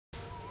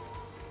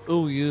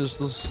Oh yes.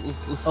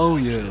 Oh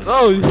yes.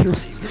 Oh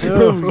yes.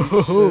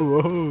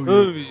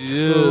 Oh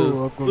yes.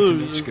 I'm going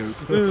to Mexico.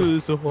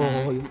 It's so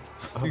hard.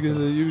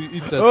 You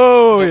eat that.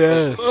 Oh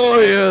yes. Oh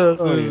yes.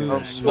 Oh,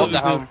 yes. What the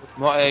hell?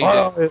 What age?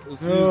 Oh, yes.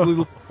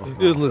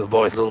 These little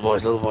boys.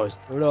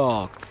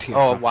 Oh, tear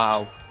Oh drop.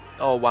 wow.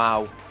 Oh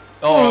wow.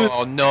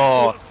 Oh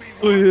no.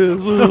 Oh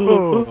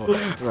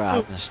yes. Right,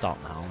 I'm gonna stop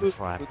now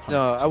before I punch.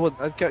 No, I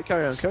wouldn't.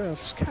 Carry on.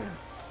 Just carry on.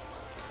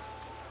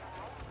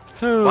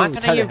 Oh, Why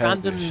can't I hear telehealth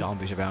random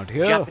zombies around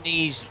here?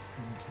 Japanese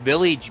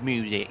village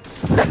music?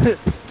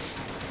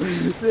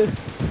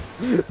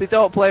 They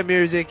don't play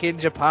music in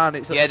Japan.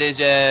 It's Yeah,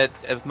 there's a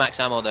max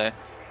ammo there. oh,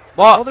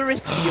 What? there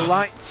is. You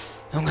like?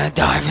 I'm gonna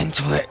dive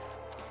into it.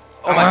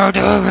 Oh my I'm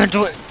gonna dive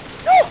into it.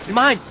 god.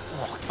 Mine.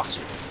 Oh,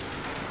 bastard.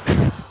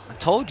 I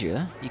told you,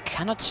 you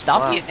cannot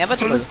stop Wow. the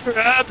inevitable.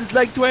 There's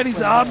like 20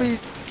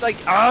 zombies. It's like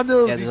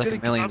Arnold. Yeah, He's there's like a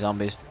gonna million come-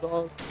 zombies.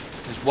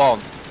 There's one.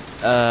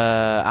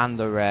 And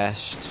the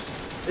rest.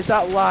 Is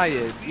that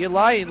lying? You're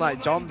lying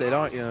like John did,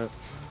 aren't you?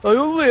 I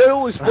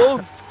only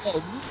spawned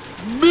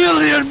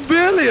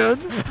billion.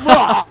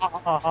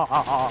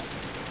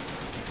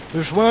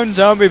 There's one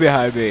zombie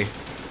behind me,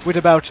 with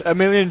about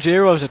 1,000,000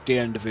 zeros at the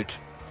end of it.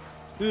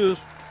 Yes.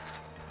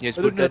 Yes,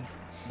 I but don't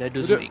that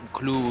doesn't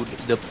include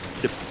the.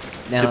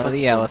 Now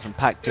the elephant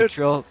packed a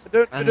truck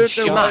and know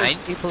shot mine.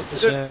 people at the I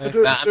surf.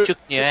 I'm chucking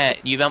you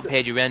out. You haven't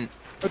paid your rent.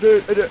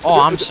 Oh,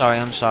 I'm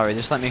sorry.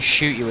 Just let me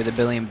shoot you with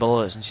 1,000,000,000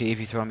 bullets and see if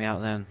you throw me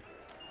out then.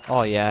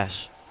 Oh,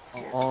 yes.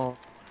 Oh,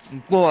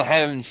 Go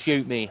ahead and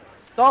shoot me.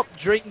 stop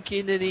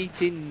drinking and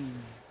eating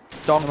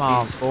Come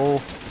on, donkeys.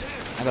 fool.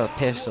 I got a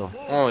pistol.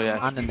 Oh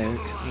yeah. And a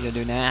nuke. You gonna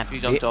do now?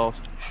 Cheese on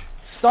toast.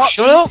 Stop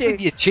Shut up eating.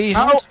 with your cheese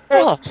How on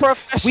toast.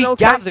 professional We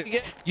can gather. you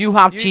get? You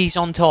have You- cheese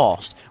on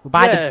toast.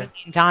 By Yeah. the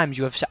million times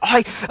you have said,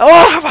 I've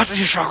had this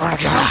shotgun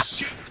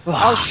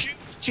I'll shoot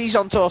cheese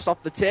on toast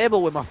off the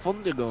table with my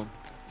thunder gun.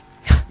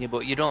 Yeah,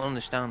 but you don't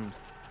understand.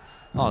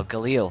 Oh,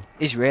 Galil.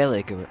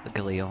 Israeli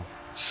Galil.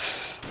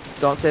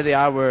 Don't say the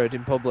I word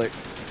in public.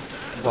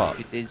 What?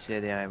 You did say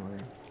the I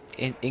word.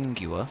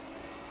 Ingua.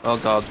 Oh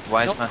god,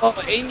 why is my... Oh,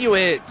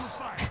 Inuits.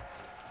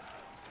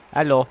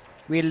 Hello.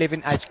 We live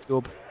in Ice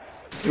Cube.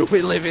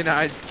 We live in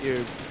Ice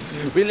Cube.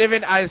 We live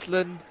in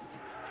Iceland.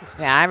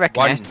 Yeah, I reckon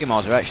One.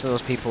 Eskimos are actually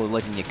those people who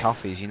live in your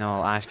coffees. You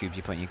know, ice cubes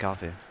you put in your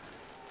coffee.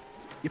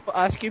 You put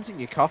ice cubes in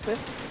your coffee?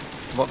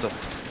 What the...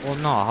 Well,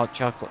 no, hot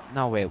chocolate.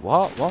 No, wait,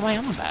 what? What am I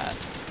on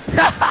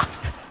about?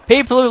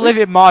 People who live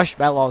in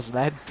marshmallows,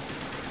 then.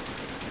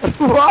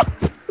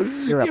 What?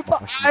 You're You a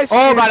put marshmallow. ice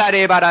Oh,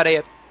 cubes. bad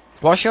idea.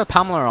 What's your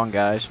Pamela on,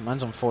 guys?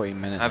 Mine's on 14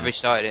 minutes. I've now.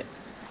 restarted it.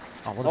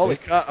 Oh, what a Holy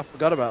bit. crap, I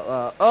forgot about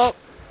that. Oh,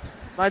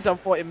 mine's on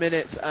 40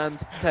 minutes and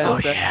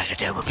 10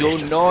 seconds. You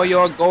know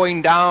you're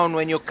going down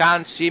when you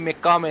can't see me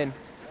coming.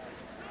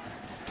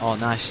 Oh,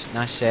 nice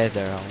save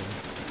there, Oliver.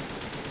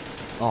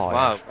 Oh,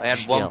 Wow, yeah. I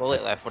had one Shit.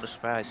 bullet left. What a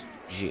surprise.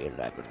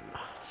 G11.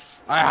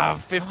 I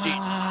have 15.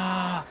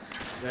 Ah.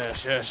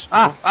 Yes.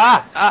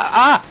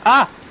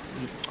 Ah!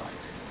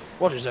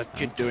 What is that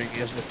kid doing? He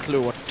hasn't a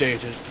clue what day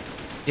it is.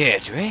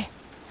 Deirdre?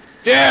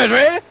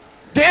 Deirdre?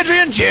 Deirdre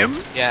and Jim?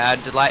 Yeah,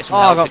 I'd like some Oh,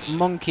 I help. got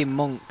monkey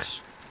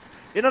monks.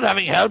 You're not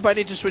having help, I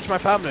need to switch my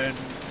Pamela in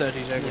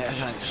 30 seconds.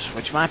 Yeah,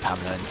 switch my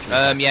Pamela in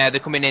 3 Yeah, they're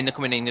coming in.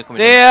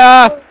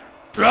 Dear!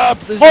 Drop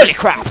the Holy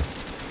crap!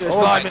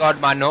 Oh my god,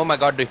 man, oh my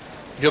god.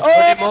 You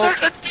Oh, bloody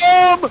there's a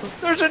gnome!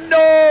 There's a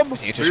gnome!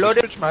 You just Bloody-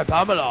 Switch my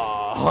Pamela.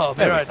 Oh,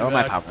 There we right, go,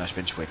 my right. Pamela's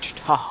been switched.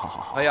 Ha ha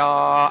ha. Oh, yeah.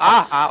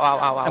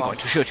 Ow. I'm going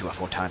to shoot you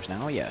 4 times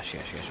now. Yes.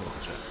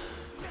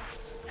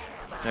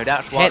 No,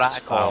 that's what Hits I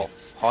call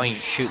point.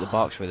 Shoot the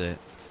box with it.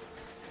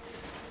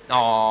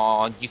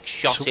 Oh, you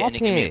shot it Swap and it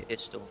gave me a it.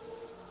 pistol.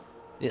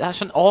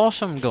 That's an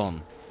awesome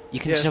gun. You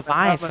can Yes, my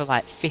survive Pamela- for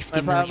like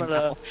 50 My million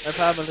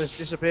Pamela's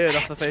disappeared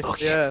off the face of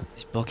the earth.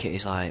 This bucket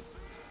is like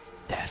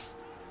death.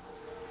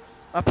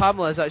 My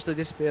Pamela's actually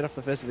disappeared off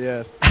the face of the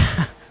earth.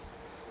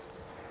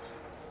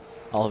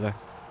 Oliver,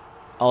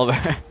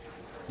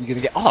 you're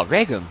gonna get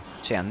ray gun.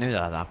 See, I knew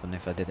that'd happen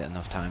if I did it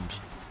enough times.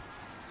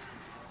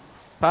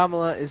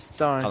 Pamela is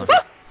dying. Oliver.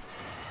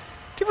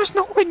 There was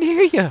nowhere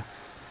near you.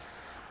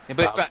 Yeah,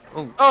 but,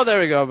 Oh, there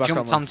we go. Back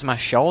Jumped on. onto my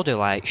shoulder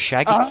like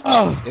Shaggy.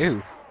 Oh.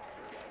 Ew.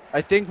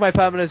 I think my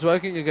Pamela is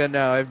working again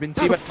now. I've been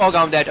teabagging. oh,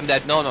 I'm dead.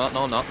 No.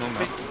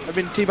 I've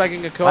been teabagging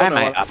a Why corner. am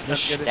I while up I'm the getting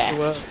steps? to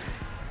work.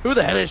 Who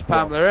the hell is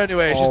Pamela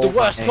anyway? She's the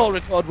worst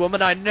call-record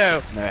woman I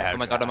know. Oh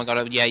my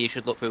god. Yeah, you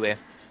should look through here.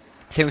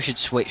 I think we should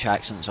switch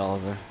accents,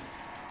 Oliver.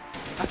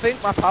 I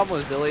think my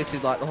Pamela's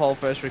deleted like the whole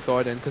first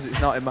recording because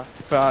it's not in my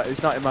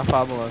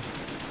Pamela.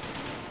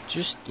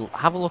 Just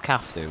have a look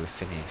after we've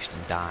finished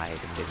and died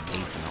and been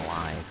eaten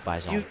alive by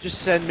You zombies. just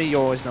send me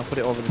yours and I'll put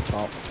it over the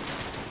top.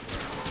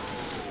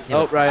 Yeah,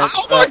 Oh, but- Ryan.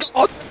 Oh my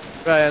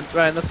god!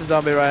 Ryan, that's a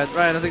zombie, Ryan,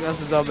 I think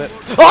that's a zombie.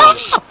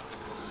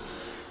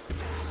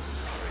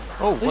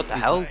 Oh, what the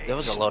hell? There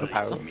was a lot of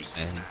power.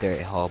 And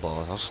dirty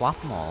hobos. I'll slap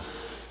them all.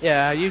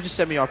 Yeah, you just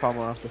send me your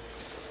Pamela after.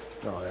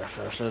 Oh,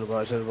 yes, little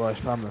boys,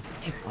 Pamela.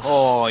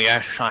 Oh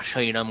yes, I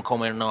see them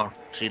coming. I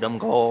see them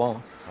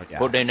go.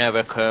 But they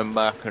never came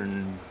back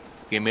and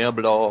Give me a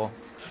blow.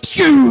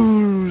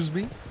 Excuse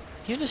me.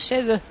 Do you just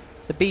say the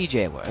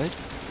BJ word?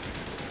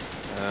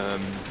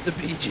 The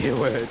BJ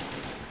word.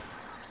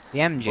 The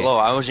MJ. Blow.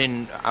 I was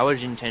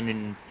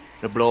intending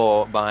to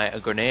blow by a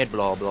grenade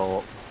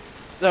blow.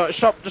 No,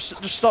 stop.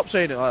 Just stop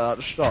saying it like that.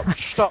 Just stop.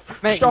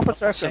 Stop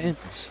a second.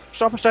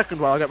 Stop a second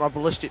while I get my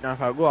ballistic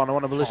knife out. Go on, I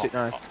want a ballistic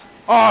knife.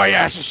 Oh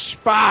yes, a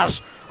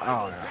spaz.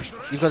 Oh yes.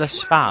 You've got a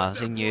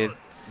spaz in your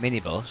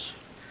minibus.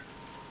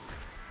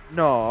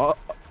 No,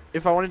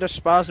 if I wanted a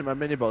spaz in my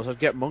minibus, I'd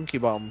get monkey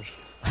bombs.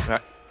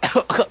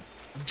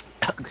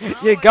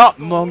 You got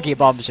monkey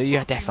bombs, so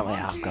you definitely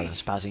have got a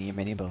spaz in your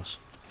minibus.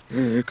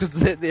 Because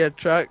they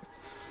attract.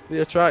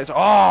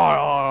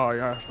 Oh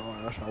yes,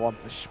 I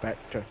want the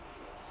Spectre.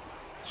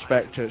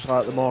 Spectre, it's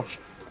like the most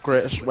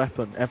greatest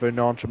weapon ever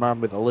known to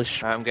man with a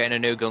lisp. I'm getting a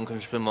new gun.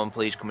 Can someone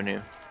please come in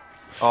here?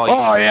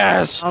 Oh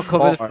yes! I'll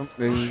cover the front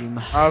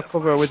room. I'll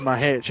cover with my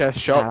HS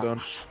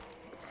shotgun.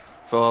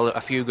 For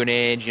a few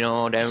grenades, you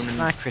know, down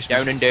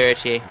and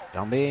dirty.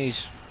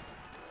 Zombies.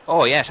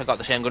 Oh yes, I got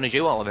the same gun as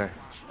you, Oliver.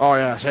 Oh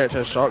yes,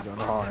 HS shotgun.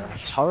 Oh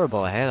yes. It's horrible,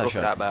 I hear that Look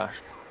shit. at that bash.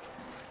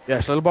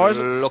 Yes, little boys.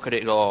 Look at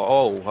it go.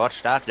 Oh,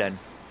 what's that then?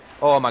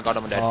 Oh my god,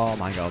 I'm dead. Oh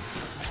my god.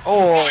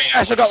 Oh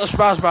yes, I got the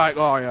spaz back.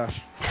 Oh yes.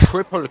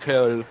 Triple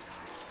kill.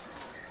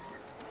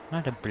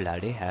 What the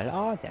bloody hell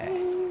are they?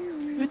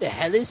 Who the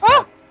hell is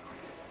that?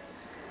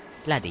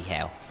 Bloody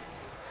hell.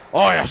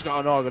 Oh yes,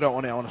 got an org. I don't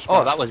want it. I want a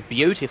spaz. Oh, that was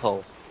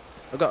beautiful.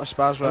 I got a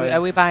spaz right. Are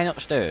we buying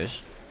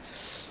upstairs?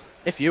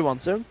 If you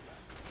want to.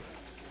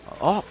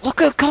 Oh,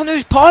 look at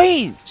Connor's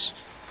points!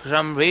 Because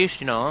I'm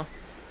beast, you know.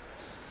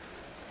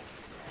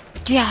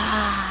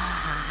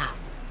 Yeah!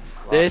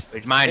 This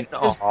is mine.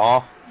 is-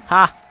 Oh.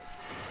 Ha!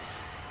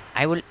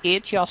 I will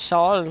eat your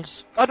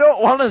souls. I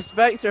don't want a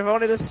Spectre. If I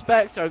wanted a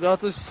Spectre, I'd go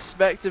to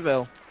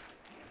Spectreville.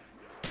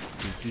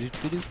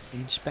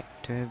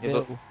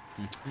 Inspectorville.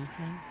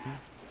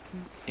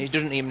 It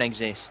doesn't even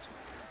exist.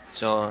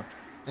 So,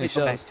 It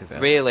does.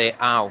 really,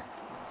 ow.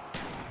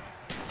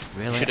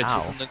 Really? Should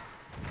Ow. have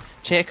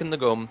taken the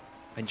gum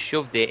and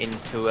shoved it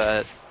into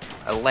a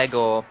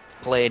Lego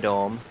play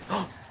dome.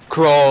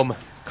 Chrome.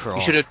 Chrome.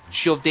 You should have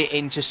shoved it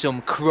into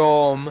some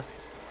chrome.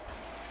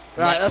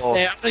 Right, that's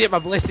it. I'm gonna get my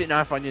ballistic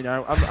knife on you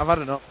now. I've had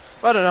enough.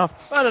 I've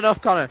had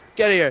enough, Connor.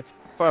 Get here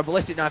for a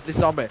ballistic knife. This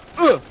zombie.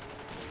 Ugh.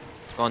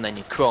 Go on then,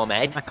 you chrome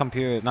head. My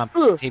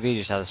TV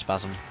just had a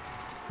spasm.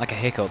 Like a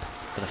hiccup,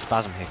 but a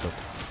spasm hiccup.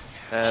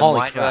 Holy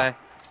why do crap.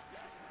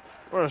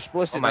 What a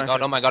ballistic Oh my knife.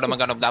 god, oh my god, oh my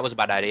god, that was a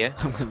bad idea.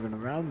 I'm gonna run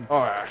around.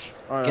 Oh yes.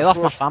 Oh, yes. Get off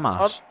my Push. fam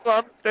ass.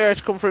 Oh, there,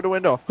 it's come through the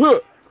window. Huh.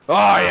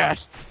 Oh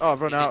yes. Oh,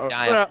 I've run You out. did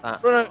die Run off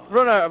out, that.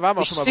 run out of ammo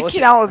He's for my sticking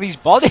ballistic. out of his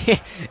body.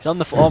 It's on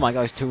the floor. Oh my god,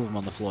 there's two of them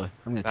on the floor.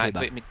 I'm gonna Right,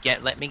 take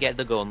that. let me get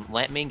the gun.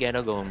 Let me get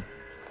a gun.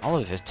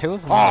 Oliver, there's two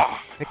of them. Oh.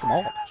 Pick them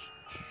up.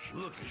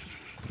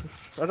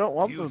 I don't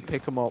want them to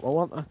pick them up. I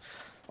want them.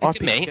 Pick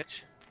it,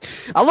 mate.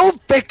 I love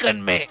pick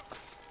and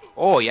mix.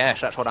 Oh yes,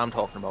 that's what I'm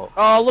talking about.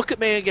 Oh, look at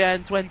me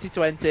again.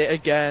 2020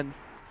 again.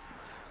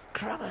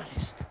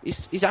 Christ.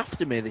 He's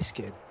after me, this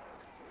kid.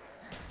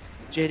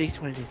 JD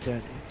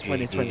 2020.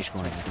 2020. He's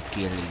going to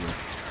kill you.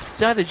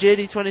 It's either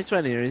JD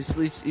 2020 or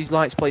he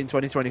likes playing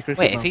 2020 cricket.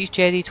 Wait, now. if he's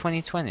JD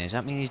 2020, does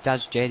that mean his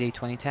dad's JD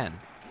 2010?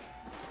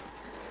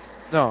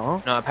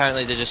 No. No,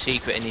 apparently there's a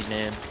secret in his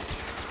name.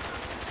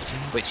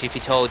 Which if he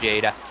told you,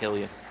 he'd have to kill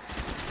you.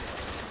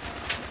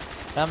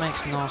 That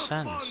makes no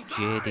sense.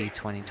 JD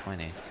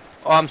 2020.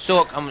 Oh, I'm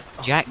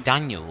Jack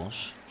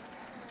Daniels.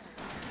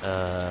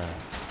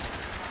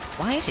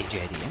 Why is it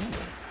JD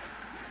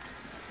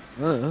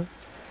anyway?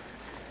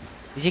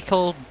 Is he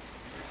called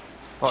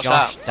What's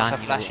Josh that? What's that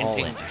Daniel flashing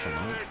Olin thing? or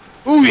something?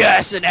 Oh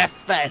yes, an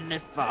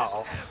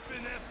FNFO.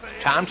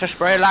 Time to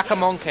spray like a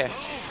monkey.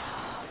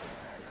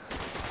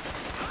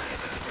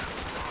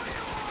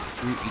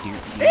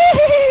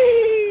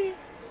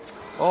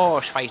 Oh,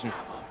 it's fighting.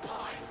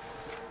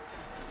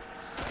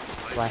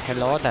 Why,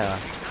 hello there.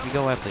 You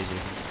go away, please.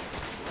 Ethan.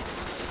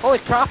 Holy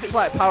crap, it's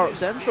like Power Up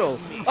Central.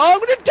 Oh, I'm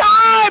gonna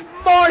die,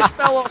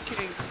 Marshmallow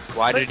King.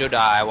 Why did you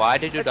die? Why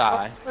did you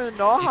die? I don't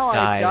know how I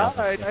Died of a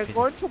died. I'm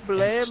going to blame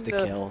the...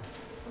 insta-kill.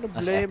 I'm going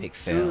That's to blame epic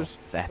fail. Zeus.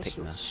 The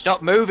epicness.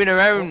 Stop moving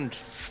around.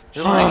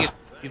 You look like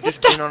you've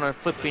just been on a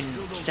flipping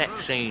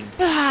sex scene.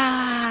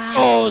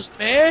 Excuse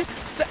me.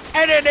 The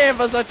enemy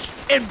of such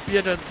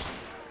impudence.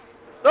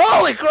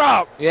 Holy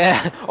crap!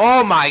 Yeah.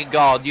 Oh my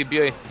god, you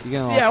beauty.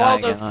 You're gonna Yeah, well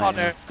die done, again, aren't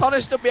Connor.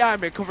 Connor stood behind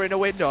me covering a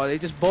window and he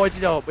just boards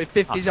it up with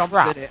 50 Oh, zombies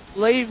crap. in it.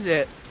 Leaves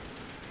it.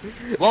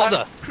 What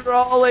I'm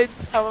crawling,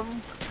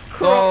 Sam.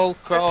 Crawl,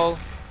 crawl.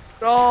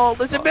 Crawl.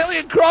 There's a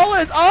million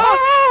crawlers.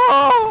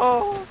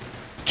 Oh!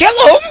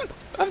 Kill him!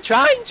 I'm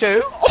trying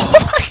to.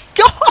 Oh my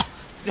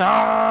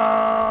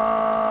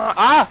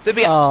god! There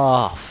be.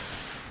 Oh,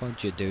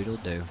 what'd you doodle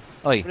do?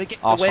 Oi, I'm gonna get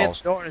away at arseholes.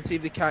 the door and see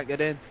if they can't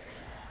get in.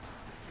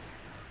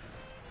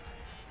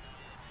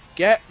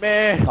 Get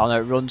me!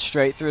 Connor, run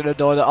straight through the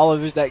door that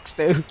Oliver's next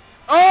to.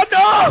 Oh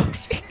no!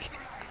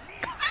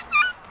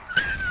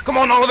 Come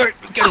on, Oliver.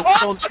 Get up.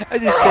 I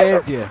just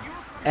saved you.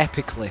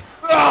 Epically.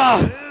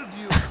 Ah!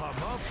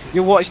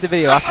 You watch the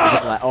video after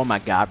and be like, oh my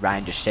god,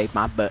 Ryan just saved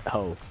my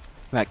butthole.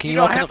 Right, can you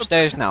walk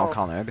upstairs now,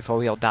 Connor, before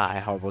we all die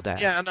a horrible death?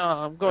 Yeah, no,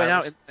 I'm going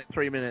out in like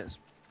 3 minutes.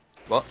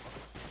 What?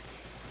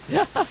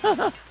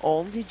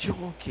 Only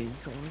joking.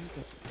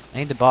 I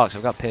need the box,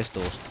 I've got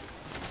pistols.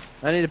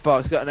 I need a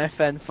box, got an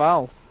FN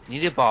foul. You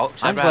need a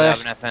box. I'm I'd rather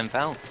first. have an FM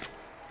foul.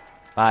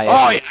 Bye.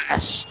 Oh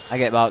yes! I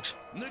get box.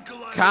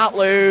 Can't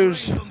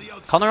lose.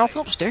 Connor, open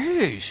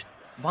upstairs.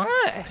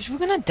 Why? Because we're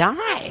gonna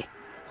die.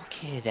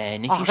 Okay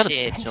then, if Oh, you I got a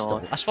say pistol.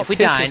 so. I swapped If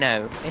we die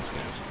pistols.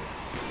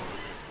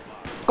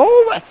 now.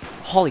 Go away!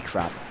 Holy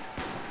crap.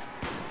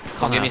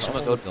 Come give me I've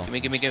something got good. a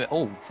Give me.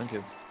 Oh, thank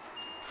you.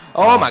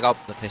 Oh my god.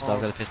 The pistol,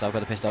 I've got the pistol, I've got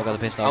the pistol, I've got the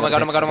pistol. Oh my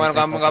god, oh my god, oh my god,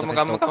 oh my god, oh my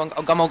god, oh my god,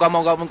 oh my god, oh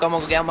my god, oh my god, oh my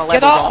god, get on my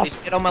Get level, off!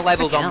 zombies. Get on my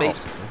level, Freaking zombies.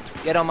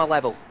 hell. Get on my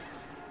level.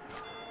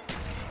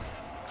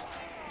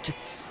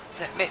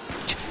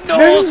 No!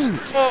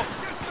 Oh,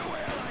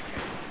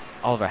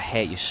 Oliver, I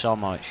hate you so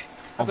much.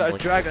 I've got a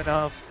Unbelievable.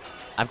 Dragonov.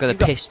 I've got a You've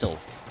got- pistol.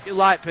 You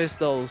like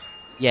pistols?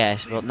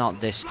 Yes, but not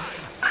this.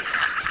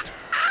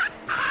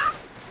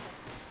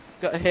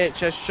 Got a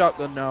HS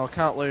shotgun now. I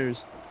can't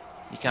lose.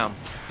 You can.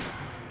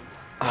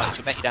 Oh,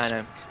 I bet you die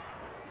now.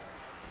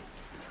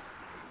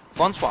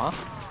 Francois?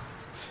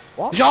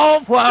 What?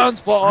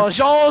 Jean-Francois!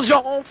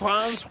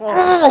 Jean-Francois!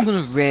 I'm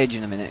gonna rage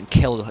in a minute and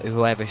kill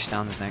whoever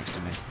stands next to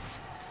me.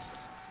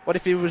 What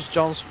if he was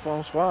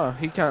Jean-Francois?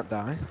 He can't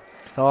die.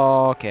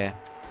 Okay.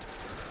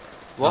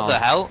 What Oh. the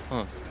hell?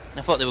 Huh.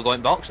 I thought they were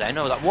going box then.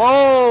 I was like,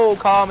 whoa,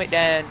 calm it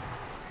down.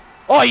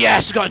 Oh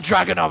yes, we got a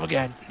Dragonov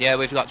again. Yeah,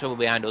 we've got trouble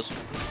behind us.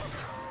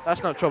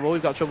 That's not trouble.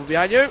 We've got trouble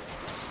behind you.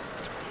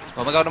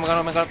 Oh my god, oh my god,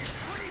 oh my god.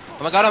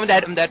 Oh my god, I'm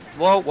dead, I'm dead.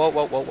 Whoa, whoa,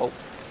 whoa, whoa, whoa.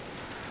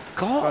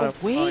 Go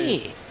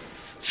away!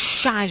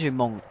 Shizer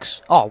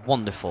monks. Oh,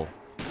 wonderful.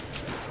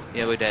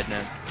 Yeah, we're dead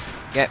now.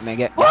 Get me,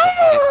 get me.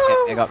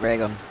 I got ray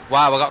gun.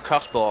 Wow, I got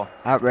crossbow.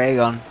 Out ray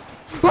gun.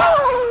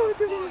 Oh,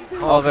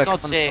 Over, for come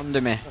God's and sake.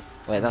 thunder me.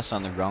 Wait, that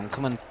sounded wrong.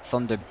 Come and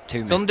thunder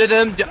to me. Thunder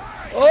them.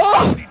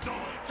 Oh!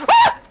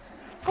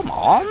 Come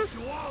on!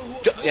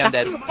 Yeah, I'm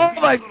dead. Oh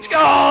my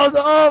god!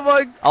 Oh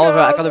my god! Oliver,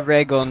 I got a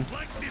ray gun.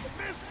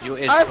 You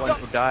is I've going got-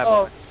 to die,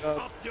 Oh boy. my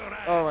god!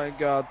 Oh my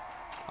god!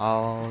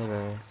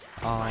 Oliver.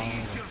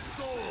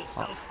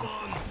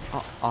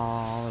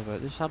 Oliver,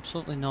 there's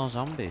absolutely no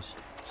zombies.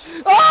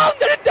 Oh, I'm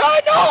gonna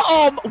die!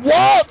 No!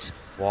 What?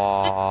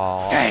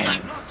 Wow.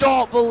 Damn!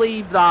 Don't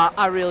believe that.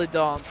 I really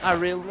don't. I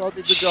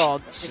reloaded the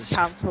gun. It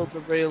cancelled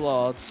the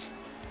reload.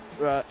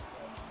 Right.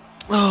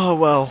 Oh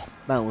well,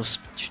 that was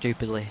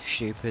stupidly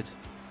stupid.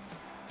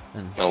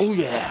 And Oh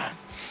yeah.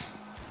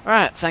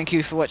 right, thank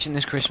you for watching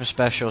this Christmas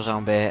special,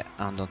 zombie, and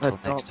I until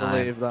don't next time,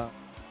 believe that.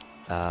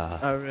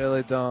 I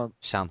really don't.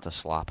 Santa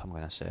slap. I'm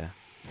gonna say,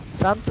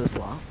 Santa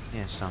slap.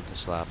 yeah, Santa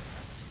slap.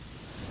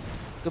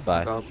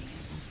 Goodbye. God.